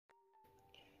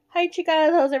Hi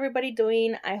chicas, how's everybody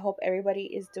doing? I hope everybody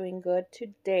is doing good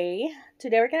today.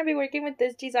 Today we're going to be working with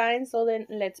this design, so then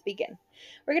let's begin.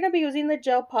 We're going to be using the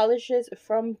gel polishes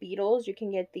from Beetles. You can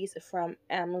get these from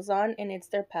Amazon and it's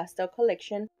their pastel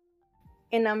collection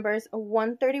in numbers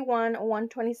 131,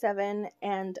 127,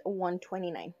 and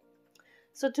 129.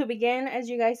 So to begin, as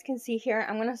you guys can see here,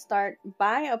 I'm going to start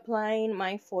by applying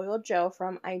my foil gel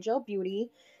from iGel Beauty.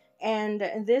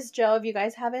 And this gel, if you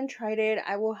guys haven't tried it,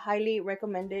 I will highly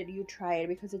recommend it. You try it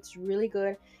because it's really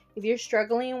good. If you're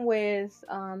struggling with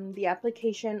the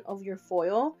application of your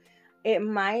foil, it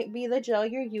might be the gel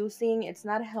you're using. It's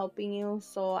not helping you.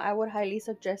 So I would highly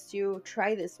suggest you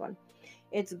try this one.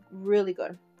 It's really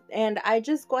good. And I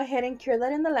just go ahead and cure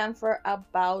that in the lamp for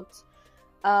about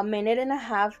a minute and a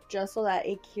half, just so that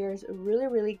it cures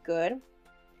really good.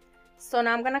 So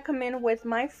now I'm gonna come in with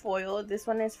my foil. This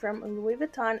one is from Louis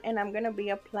Vuitton, and I'm gonna be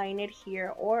applying it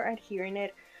here or adhering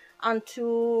it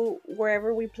onto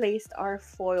wherever we placed our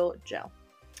foil gel.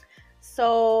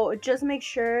 So just make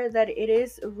sure that it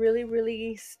is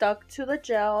really stuck to the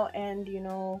gel, and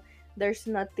there's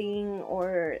nothing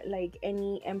or like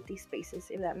any empty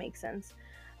spaces, if that makes sense.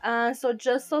 So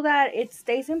just so that it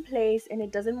stays in place and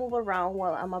it doesn't move around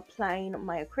while I'm applying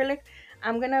my acrylic,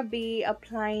 I'm gonna be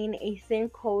applying a thin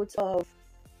coat of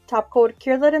top coat,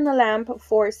 cure that in the lamp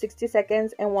for 60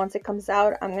 seconds, and once it comes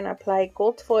out, I'm gonna apply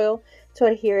gold foil to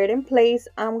adhere it in place.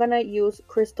 I'm gonna use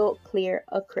crystal clear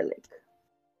acrylic.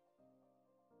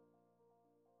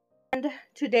 And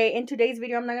in today's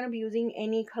video, I'm not going to be using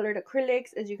any colored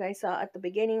acrylics. As you guys saw at the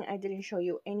beginning, I didn't show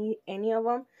you any of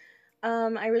them.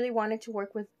 I really wanted to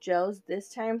work with gels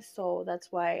this time, so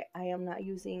that's why I am not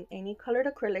using any colored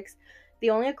acrylics. The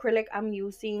only acrylic I'm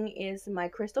using is my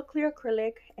crystal clear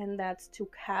acrylic, and that's to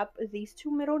cap these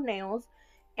two middle nails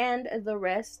and the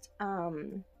rest of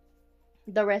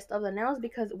the nails,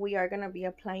 because we are going to be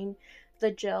applying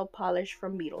the gel polish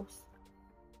from Beetles.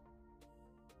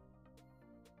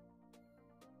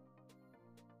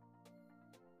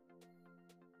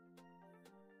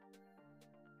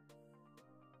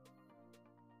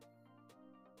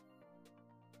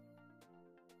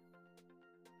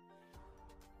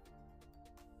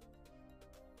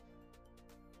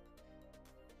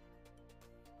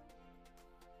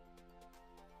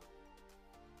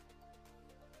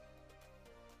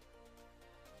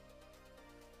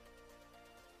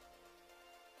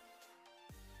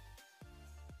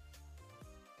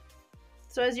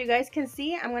 So as you guys can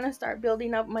see, I'm going to start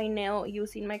building up my nail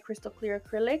using my crystal clear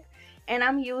acrylic. And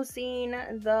I'm using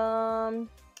the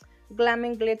Glam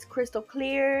and Glitz Crystal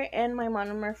Clear and my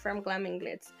monomer from Glam and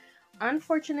Glitz.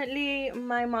 Unfortunately,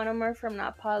 my monomer from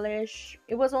Notpolish,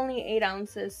 it was only 8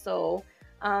 ounces. So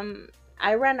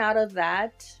I ran out of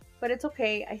that. But it's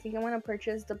okay. I think I'm going to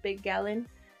purchase the big gallon.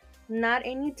 Not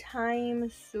anytime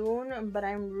soon, but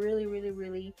I'm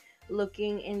really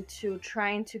looking into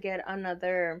trying to get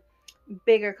another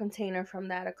bigger container from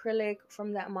that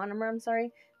monomer, I'm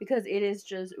sorry, because it is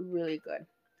just really good.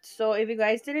 So if you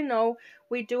guys didn't know,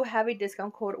 we do have a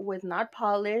discount code with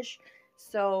Notpolish,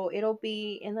 so it'll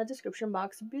be in the description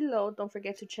box below. Don't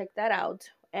forget to check that out.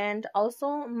 And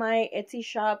also my Etsy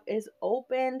shop is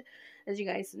opened, as you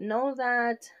guys know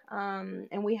that,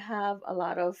 and we have a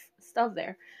lot of stuff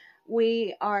there.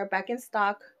 We are back in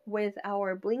stock with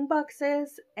our bling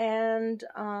boxes, and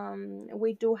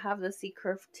we do have the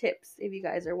C-curve tips, if you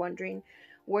guys are wondering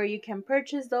where you can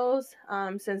purchase those,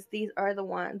 since these are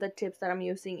the tips that I'm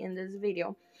using in this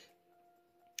video.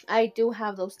 I do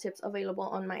have those tips available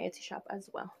on my Etsy shop as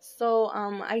well. So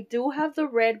I do have the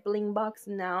red bling box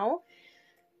now,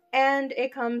 and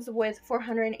it comes with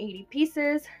 480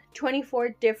 pieces, 24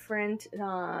 different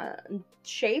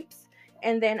shapes.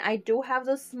 And then I do have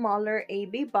the smaller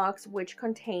AB box, which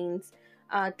contains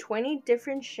 20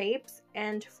 different shapes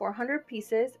and 400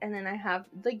 pieces. And then I have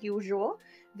the usual,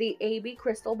 the AB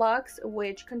crystal box,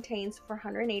 which contains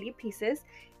 480 pieces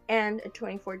and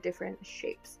 24 different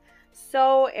shapes.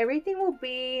 So everything will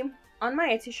be on my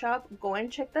Etsy shop. Go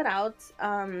and check that out.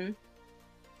 I'm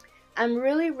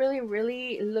really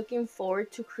looking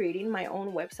forward to creating my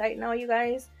own website now, you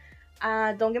guys.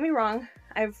 Don't get me wrong,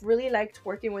 I've really liked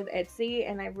working with Etsy,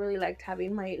 and I've really liked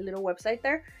having my little website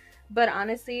there. But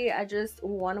honestly, I just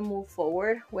want to move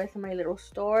forward with my little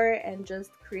store and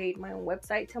just create my own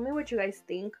website. Tell me what you guys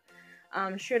think.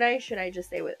 Should I just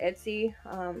stay with Etsy?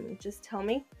 Just tell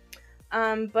me.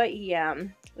 But yeah,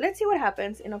 let's see what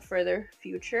happens in a further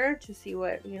future to see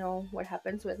what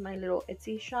happens with my little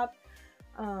Etsy shop.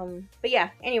 But yeah,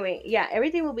 anyway, yeah,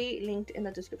 everything will be linked in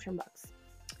the description box.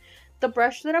 The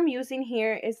brush that I'm using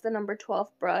here is the number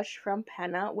 12 brush from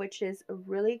Pana, which is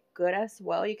really good as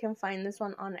well. You can find this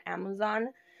one on Amazon.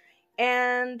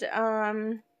 And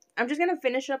I'm just gonna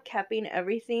finish up capping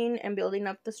everything and building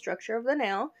up the structure of the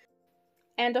nail,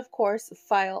 and of course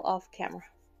file off camera.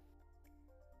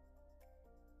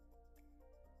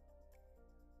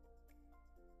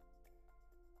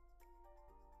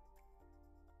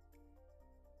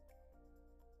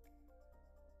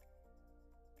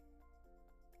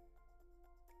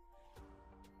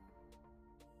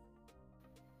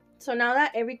 So now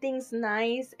that everything's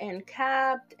nice and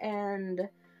capped and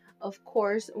of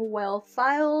course well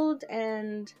filed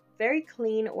and very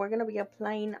clean, we're gonna be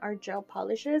applying our gel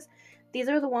polishes. These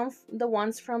are the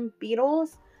ones from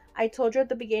Beetles. I told you at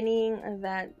the beginning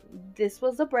that this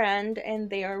was a brand and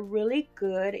they are really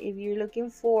good if you're looking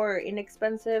for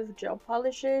inexpensive gel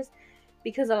polishes,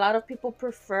 because a lot of people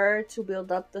prefer to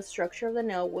build up the structure of the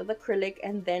nail with acrylic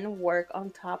and then work on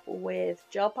top with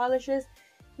gel polishes.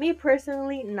 Me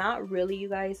personally, not really, you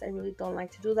guys. I really don't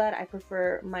like to do that. I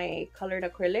prefer my colored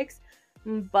acrylics.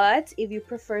 But if you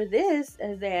prefer this,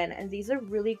 then these are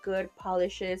really good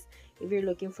polishes if you're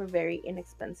looking for very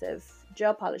inexpensive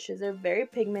gel polishes. They're very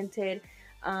pigmented.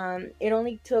 It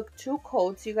only took 2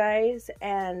 coats, you guys,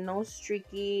 and no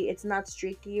streaky. It's not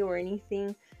streaky or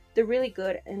anything. They're really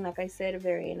good, and like I said,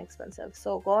 very inexpensive.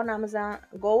 So go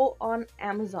on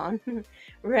Amazon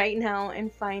right now and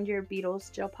find your Beetles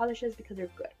gel polishes because they're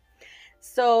good.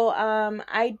 So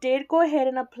I did go ahead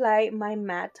and apply my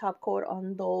matte top coat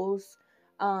on those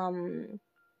on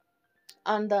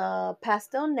the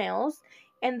pastel nails,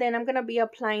 and then I'm gonna be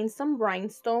applying some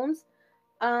rhinestones.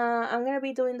 I'm gonna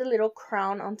be doing the little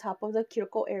crown on top of the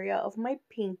cuticle area of my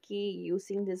pinky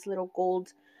using this little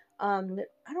gold,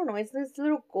 I don't know, it's this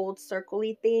little gold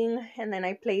circly thing, and then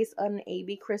I place an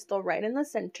AB crystal right in the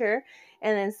center,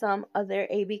 and then some other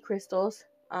AB crystals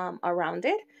around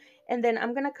it. And then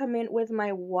I'm gonna come in with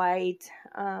my white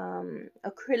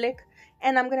acrylic,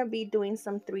 and I'm gonna be doing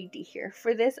some 3D here.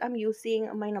 For this, I'm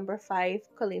using my number 5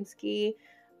 Kolinski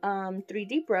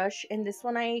 3D brush, and this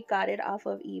one I got it off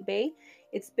of eBay.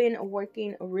 It's been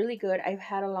working really good. I've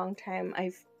had a long time.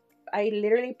 I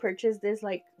literally purchased this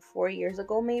like 4 years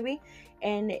ago maybe,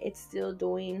 and it's still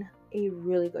doing a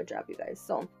really good job, you guys.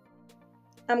 So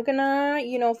I'm gonna,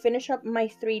 finish up my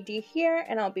 3D here,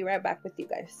 and I'll be right back with you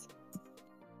guys.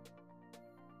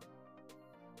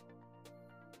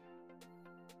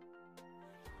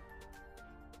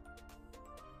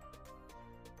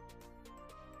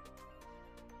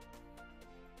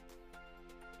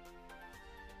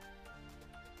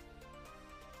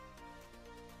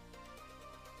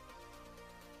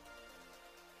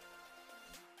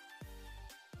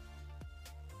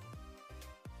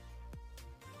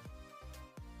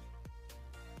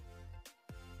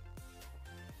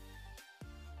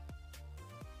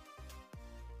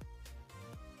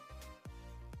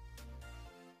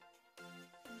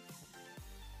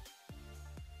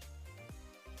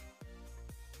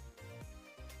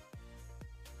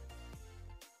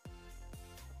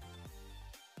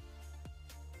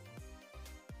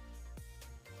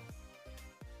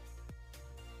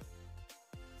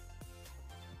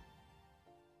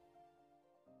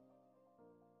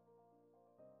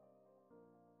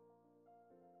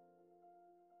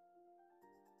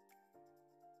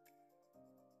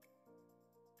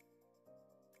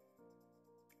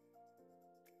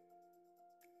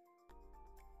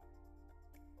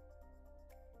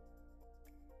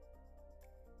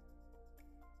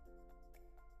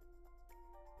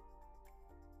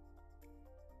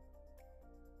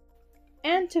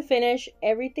 And to finish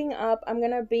everything up, I'm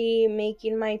gonna be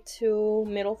making my 2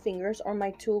 middle fingers, or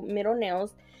my 2 middle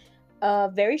nails,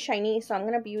 very shiny. So I'm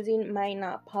gonna be using my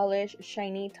Notpolish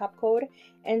shiny top coat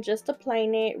and just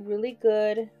applying it really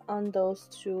good on those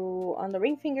 2, on the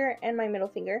ring finger and my middle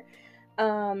finger.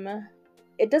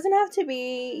 It doesn't have to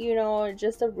be,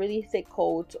 just a really thick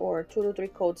coat or 2 to 3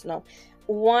 coats. No,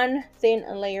 1 thin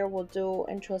layer will do,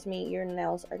 and trust me, your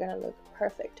nails are gonna look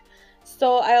perfect.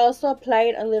 So I also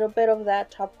applied a little bit of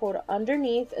that top coat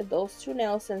underneath those 2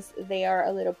 nails, since they are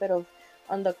a little bit of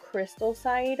on the crystal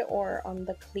side or on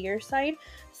the clear side.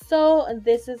 So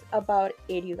this is about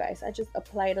it, you guys. I just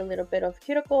applied a little bit of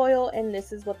cuticle oil, and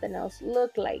this is what the nails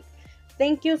look like.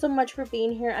 Thank you so much for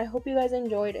being here. I hope you guys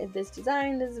enjoyed this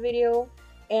design, this video,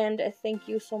 and thank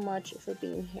you so much for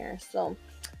being here. So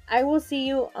I will see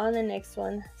you on the next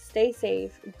one. Stay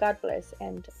safe, God bless,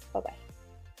 and bye bye.